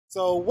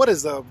So what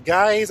is up,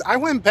 guys? I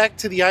went back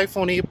to the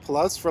iPhone 8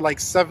 Plus for like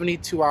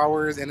 72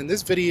 hours, and in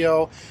this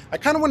video I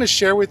kind of want to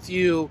share with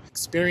you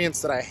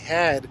experience that I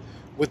had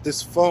with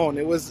this phone.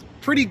 It was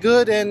pretty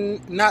good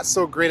and not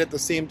so great at the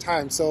same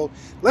time. So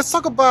let's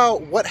talk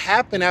about what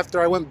happened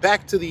after I went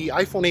back to the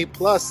iPhone 8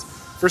 Plus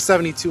for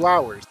 72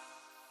 hours.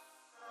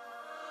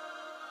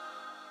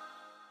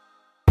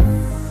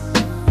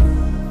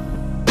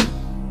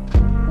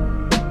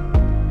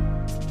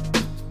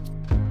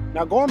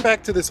 Now, going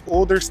back to this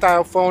older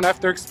style phone,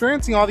 after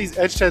experiencing all these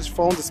edge-to-edge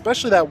phones,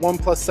 especially that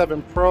OnePlus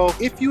 7 Pro,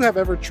 if you have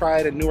ever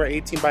tried a newer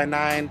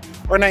 18:9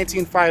 or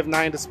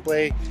 19:5:9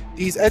 display,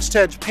 these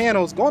edge-to-edge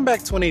panels, going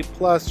back to an 8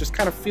 Plus just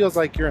kind of feels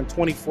like you're in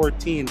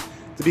 2014,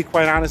 to be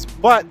quite honest,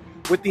 but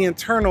with the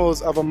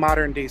internals of a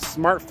modern day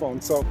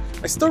smartphone. So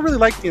I still really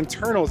like the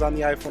internals on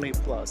the iPhone 8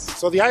 Plus.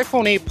 So the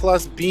iPhone 8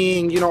 Plus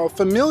being, a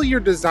familiar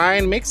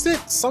design makes it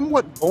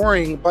somewhat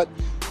boring, but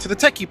to the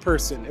techie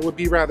person, it would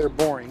be rather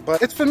boring.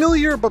 But it's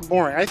familiar but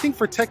boring. I think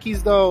for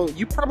techies though,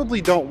 you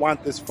probably don't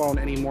want this phone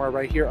anymore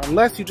right here,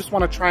 unless you just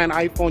want to try an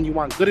iPhone, you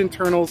want good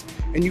internals,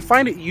 and you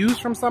find it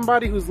used from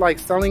somebody who's like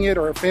selling it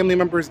or a family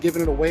member is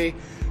giving it away,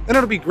 then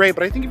it'll be great.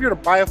 But I think if you're to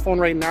buy a phone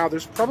right now,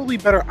 there's probably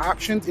better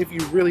options if you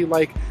really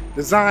like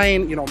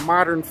design,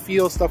 modern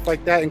feel, stuff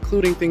like that,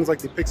 including things like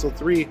the Pixel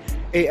 3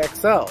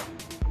 AXL.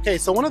 Okay,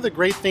 so one of the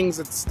great things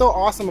that's still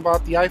awesome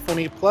about the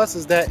iPhone 8 Plus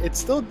is that it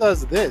still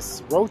does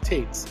this,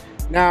 rotates.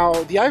 Now,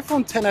 the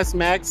iPhone XS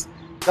Max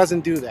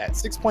doesn't do that.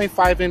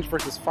 6.5 inch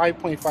versus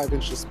 5.5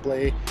 inch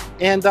display.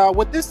 And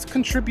what this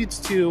contributes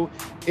to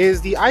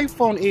is the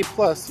iPhone 8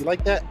 Plus, you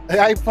like that? The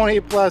iPhone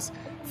 8 Plus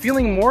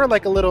feeling more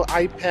like a little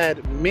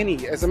iPad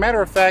mini. As a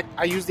matter of fact,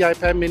 I use the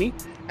iPad mini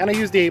and I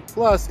use the 8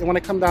 Plus, and when I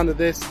come down to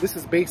this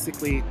is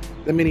basically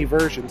the mini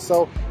version.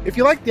 So if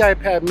you like the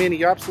iPad mini,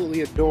 you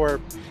absolutely adore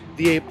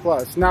the 8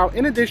 Plus. Now,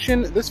 in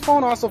addition, this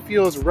phone also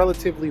feels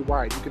relatively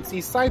wide. You can see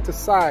side to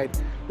side,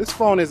 this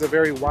phone is a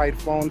very wide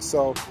phone,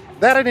 so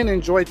that I didn't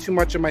enjoy too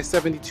much in my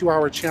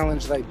 72-hour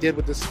challenge that I did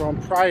with this phone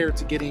prior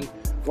to getting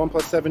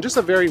OnePlus 7. Just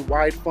a very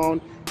wide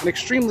phone and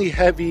extremely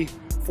heavy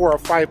for a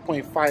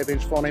 5.5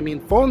 inch phone. I mean,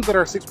 phones that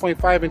are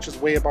 6.5 inches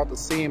weigh about the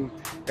same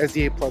as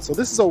the 8 Plus. So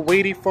this is a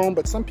weighty phone,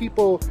 but some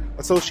people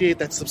associate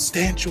that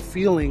substantial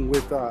feeling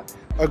with a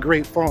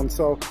great phone.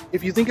 So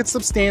if you think it's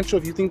substantial,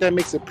 if you think that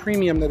makes it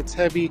premium, that it's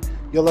heavy,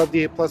 you'll love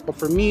the 8 Plus. But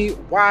for me,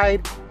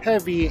 wide,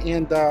 heavy,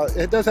 and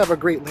it does have a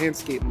great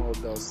landscape mode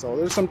though. So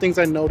there's some things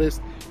I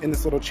noticed in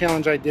this little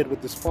challenge I did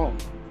with this phone.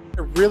 What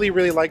I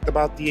really liked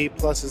about the 8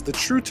 Plus is the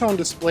True Tone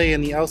display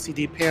and the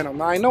LCD panel.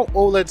 Now I know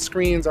OLED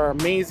screens are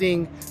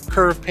amazing,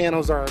 curved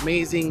panels are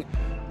amazing,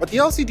 but the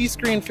LCD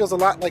screen feels a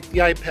lot like the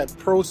iPad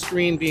Pro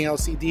screen being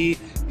LCD,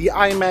 the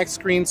iMac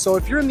screen. So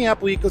if you're in the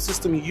Apple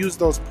ecosystem, you use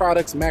those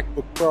products,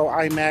 MacBook Pro,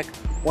 iMac,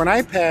 or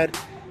an iPad,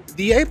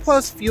 the 8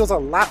 Plus feels a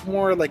lot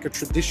more like a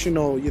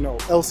traditional,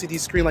 LCD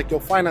screen like you'll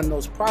find on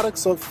those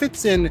products. So it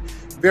fits in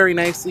very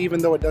nicely,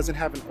 even though it doesn't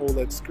have an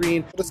OLED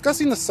screen.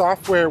 Discussing the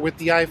software with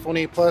the iPhone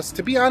 8 Plus,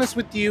 to be honest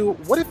with you,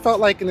 what it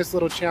felt like in this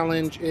little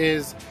challenge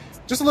is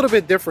just a little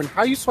bit different.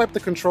 How you swipe the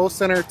control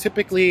center,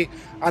 typically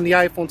on the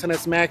iPhone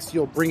XS Max,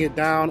 you'll bring it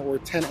down, or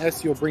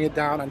XS, you'll bring it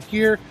down. On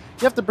here,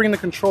 you have to bring the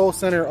control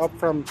center up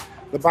from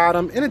the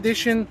bottom. In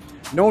addition,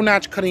 no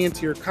notch cutting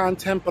into your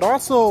content, but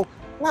also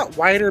a lot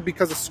wider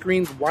because the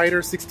screen's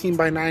wider,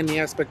 16:9 the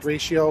aspect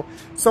ratio.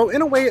 So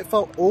in a way it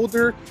felt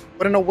older,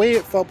 but in a way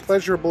it felt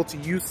pleasurable to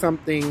use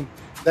something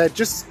that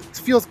just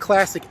feels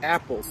classic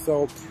Apple.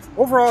 So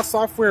overall,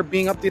 software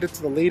being updated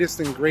to the latest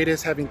and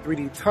greatest, having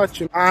 3D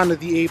touch on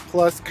the 8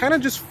 Plus kind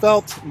of just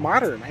felt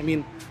modern. I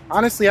mean,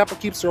 honestly, Apple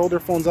keeps their older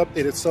phones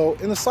updated. So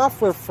in the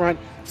software front,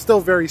 still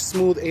very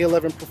smooth.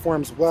 A11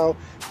 performs well.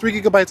 3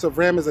 GB of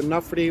RAM is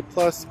enough for the 8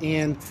 Plus,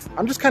 and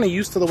I'm just kind of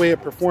used to the way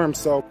it performs.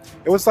 So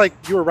it was like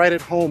you were right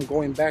at home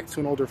going back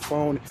to an older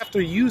phone after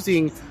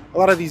using a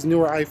lot of these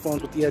newer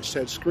iPhones with the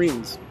edge-to-edge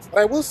screens. But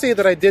I will say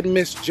that I did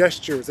miss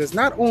gestures, as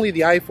not only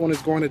the iPhone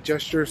is going to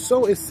gesture,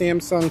 so is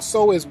Samsung,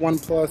 so is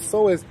OnePlus,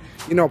 so is,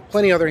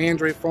 plenty other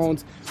Android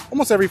phones.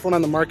 Almost every phone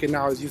on the market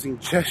now is using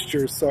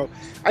gestures. So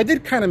I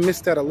did kind of miss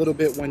that a little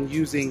bit when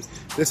using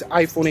this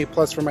iPhone 8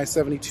 Plus for my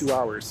 72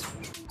 hours.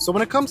 So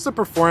when it comes to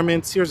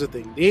performance, here's the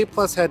thing. The 8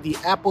 Plus had the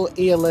Apple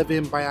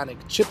A11 Bionic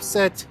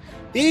chipset.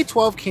 The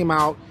A12 came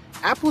out.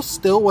 Apple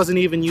still wasn't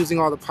even using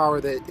all the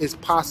power that is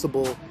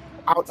possible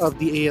out of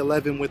the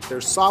A11 with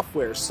their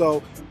software.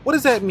 So what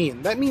does that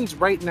mean? That means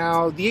right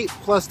now the 8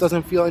 Plus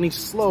doesn't feel any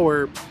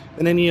slower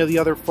than any of the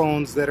other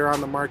phones that are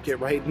on the market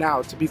right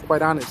now, to be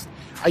quite honest.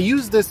 I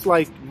used this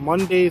like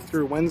Monday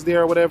through Wednesday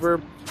or whatever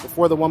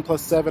before the OnePlus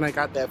 7. I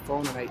got that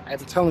phone, and I'm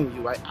telling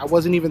you, I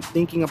wasn't even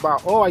thinking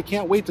about, oh, I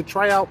can't wait to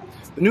try out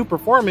the new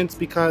performance,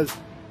 because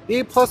the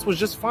 8 Plus was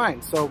just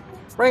fine. So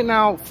right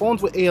now,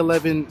 phones with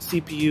A11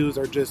 CPUs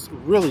are just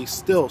really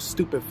still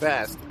stupid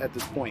fast at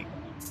this point.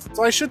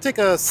 So I should take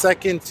a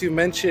second to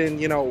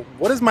mention,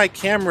 what has my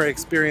camera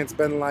experience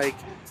been like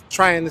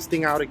trying this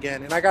thing out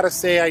again? And I gotta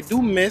say, I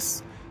do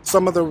miss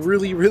some of the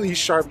really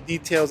sharp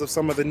details of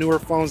some of the newer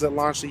phones that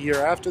launched a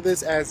year after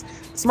this, as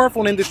the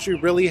smartphone industry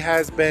really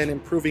has been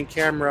improving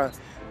camera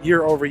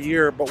year over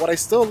year. But what I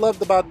still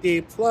loved about the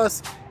 8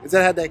 Plus is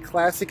that it had that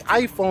classic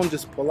iPhone,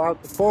 just pull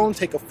out the phone,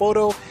 take a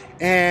photo,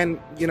 and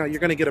you know, you're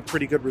gonna get a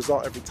pretty good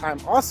result every time.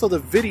 Also, the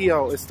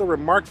video is still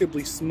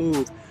remarkably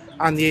smooth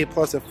on the 8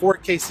 Plus at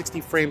 4K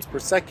 60 frames per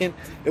second.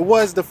 It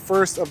was the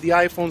first of the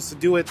iPhones to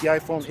do it, the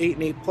iPhone 8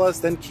 and 8 Plus,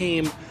 then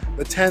came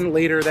the 10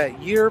 later that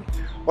year.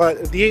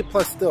 But the 8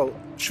 Plus still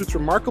shoots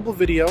remarkable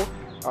video,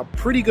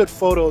 pretty good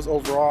photos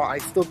overall. I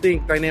still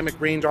think dynamic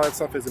range, all that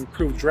stuff has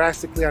improved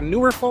drastically on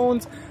newer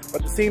phones, but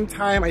at the same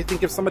time, I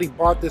think if somebody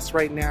bought this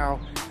right now,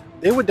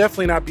 they would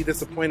definitely not be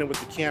disappointed with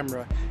the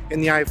camera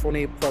in the iPhone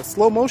 8 Plus.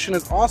 Slow motion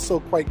is also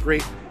quite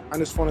great on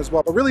this phone as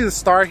well, but really the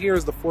star here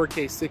is the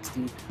 4K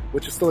 60,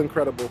 which is still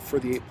incredible for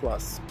the 8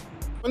 Plus.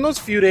 In those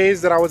few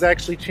days that I was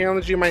actually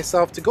challenging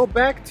myself to go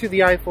back to the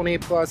iPhone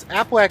 8 Plus,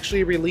 Apple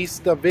actually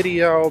released a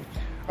video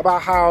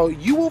about how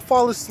you will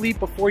fall asleep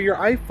before your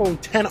iPhone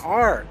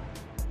XR.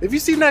 If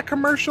you've seen that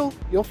commercial,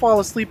 you'll fall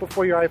asleep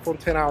before your iPhone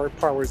XR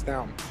powers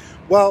down.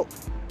 Well,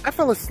 I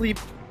fell asleep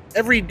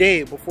every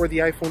day before the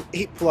iPhone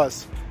 8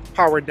 Plus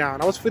powered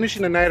down. I was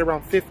finishing the night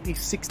around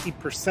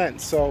 50–60%.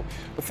 So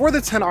before the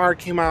XR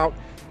came out,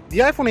 the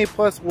iPhone 8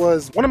 Plus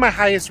was one of my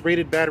highest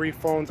rated battery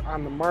phones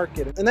on the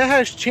market. And that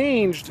has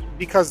changed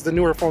because the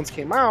newer phones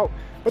came out,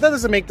 but that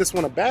doesn't make this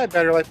one a bad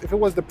battery life. If it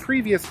was the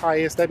previous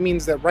highest, that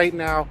means that right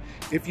now,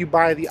 if you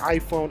buy the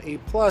iPhone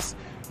 8 Plus,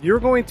 you're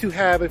going to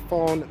have a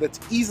phone that's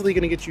easily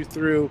going to get you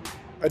through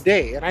a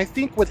day. And I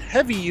think with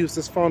heavy use,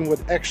 this phone would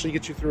actually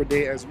get you through a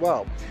day as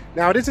well.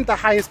 Now, it isn't the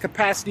highest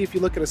capacity if you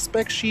look at a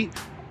spec sheet,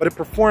 but it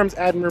performs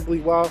admirably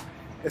well,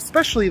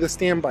 especially the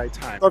standby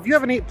time. So if you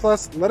have an 8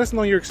 Plus, let us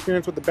know your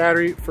experience with the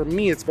battery. For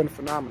me, it's been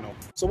phenomenal.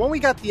 So when we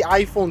got the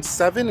iPhone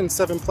 7 and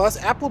 7 Plus,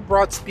 Apple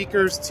brought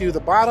speakers to the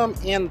bottom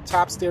and the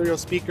top stereo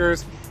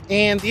speakers,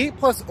 and the 8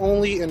 Plus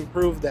only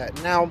improved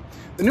that. Now,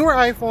 the newer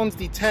iPhones,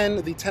 the 10,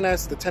 the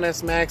 10s, the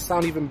 10s Max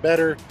sound even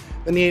better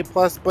than the 8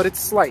 Plus, but it's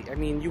slight. I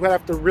mean, you would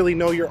have to really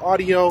know your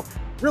audio,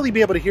 really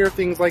be able to hear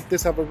things like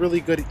this, have a really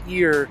good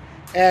ear,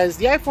 as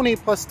the iPhone 8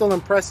 Plus still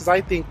impresses,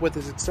 I think, with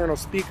its external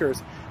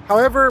speakers.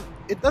 However,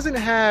 it doesn't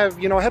have,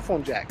 you know, a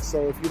headphone jack.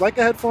 So if you like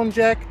a headphone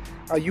jack,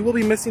 you will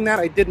be missing that.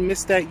 I did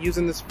miss that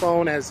using this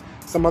phone, as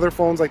some other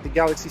phones like the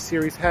Galaxy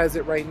series has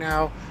it right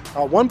now.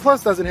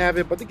 OnePlus doesn't have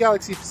it, but the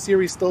Galaxy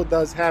series still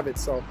does have it.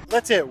 So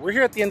that's it. We're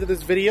here at the end of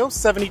this video.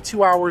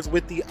 72 hours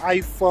with the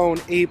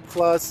iPhone 8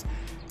 Plus.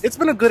 It's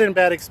been a good and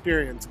bad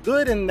experience.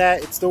 Good in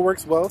that it still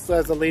works well, so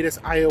as the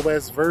latest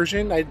iOS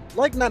version. I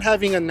like not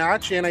having a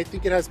notch, and I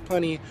think it has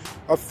plenty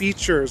of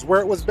features.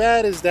 Where it was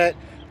bad is that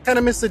kind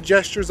of miss the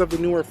gestures of the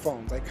newer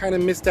phones. I kind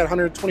of missed that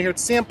 120 Hz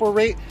sample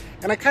rate,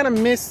 and I kind of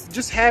miss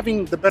just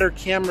having the better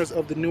cameras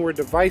of the newer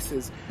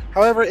devices.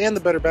 However, and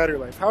the better battery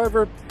life.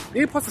 However,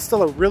 the 8 Plus is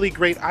still a really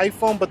great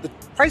iPhone, but the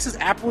prices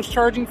Apple is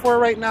charging for it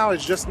right now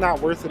is just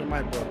not worth it in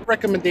my book.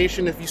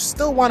 Recommendation, if you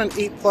still want an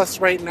 8 Plus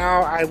right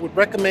now, I would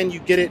recommend you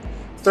get it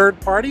third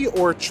party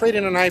or trade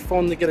in an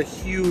iPhone to get a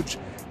huge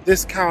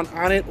discount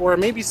on it, or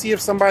maybe see if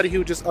somebody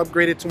who just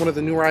upgraded to one of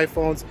the newer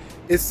iPhones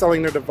is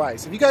selling their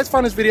device. If you guys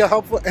found this video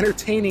helpful,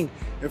 entertaining,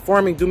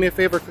 informing, do me a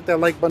favor, click that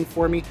like button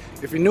for me.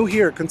 If you're new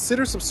here,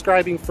 consider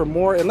subscribing for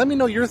more, and let me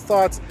know your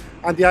thoughts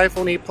on the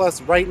iPhone 8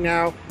 Plus right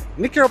now.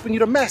 Nick here, helping you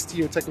to master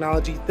your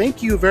technology.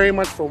 Thank you very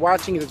much for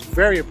watching. It is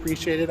very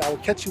appreciated. I will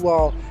catch you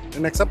all in the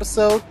next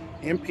episode,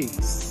 and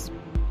peace.